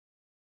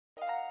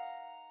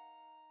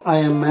I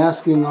am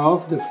masking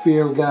off the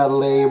Fear of God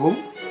label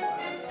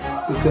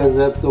because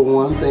that's the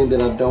one thing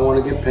that I don't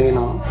want to get paint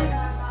on.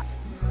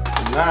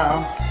 And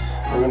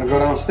now, we're going to go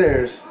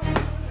downstairs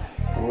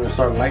and we're going to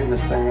start lighting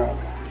this thing up.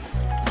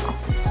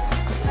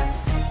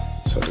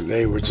 So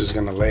today we're just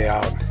going to lay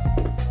out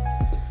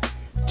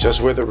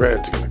just where the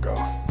red's going to go.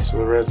 So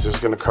the red's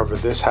just going to cover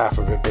this half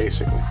of it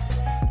basically.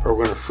 But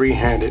we're going to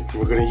freehand it.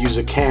 We're going to use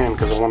a can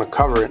because I want to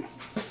cover it.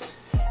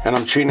 And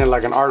I'm treating it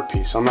like an art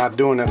piece. I'm not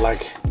doing it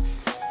like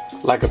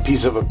a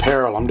piece of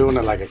apparel. I'm doing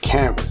it like a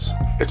canvas.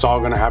 It's all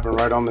going to happen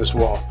right on this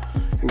wall.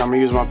 And I'm going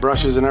to use my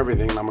brushes and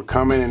everything. And I'm going to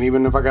come in, and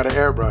even if I got an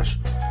airbrush,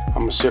 I'm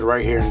going to sit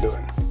right here and do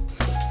it.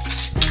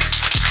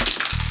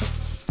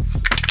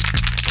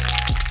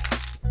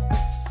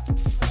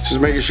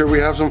 Just making sure we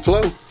have some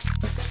flow.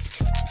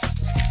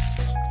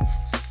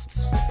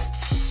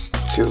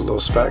 See the little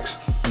specks?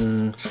 I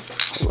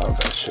love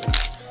that shit.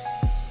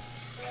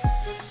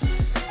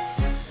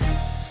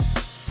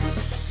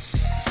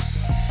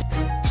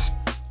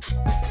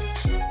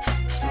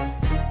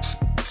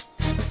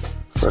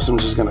 First I'm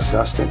just gonna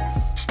dust it.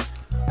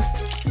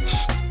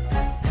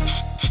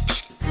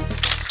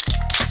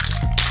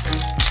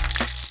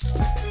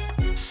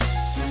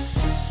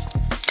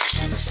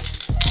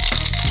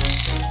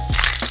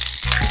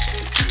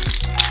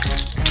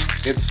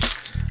 It's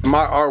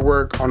my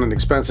artwork on an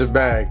expensive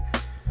bag,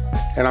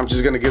 and I'm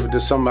just gonna give it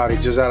to somebody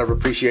just out of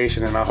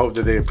appreciation, and I hope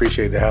that they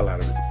appreciate the hell out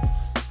of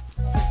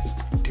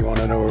it. Do you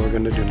wanna know what we're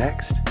gonna do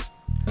next?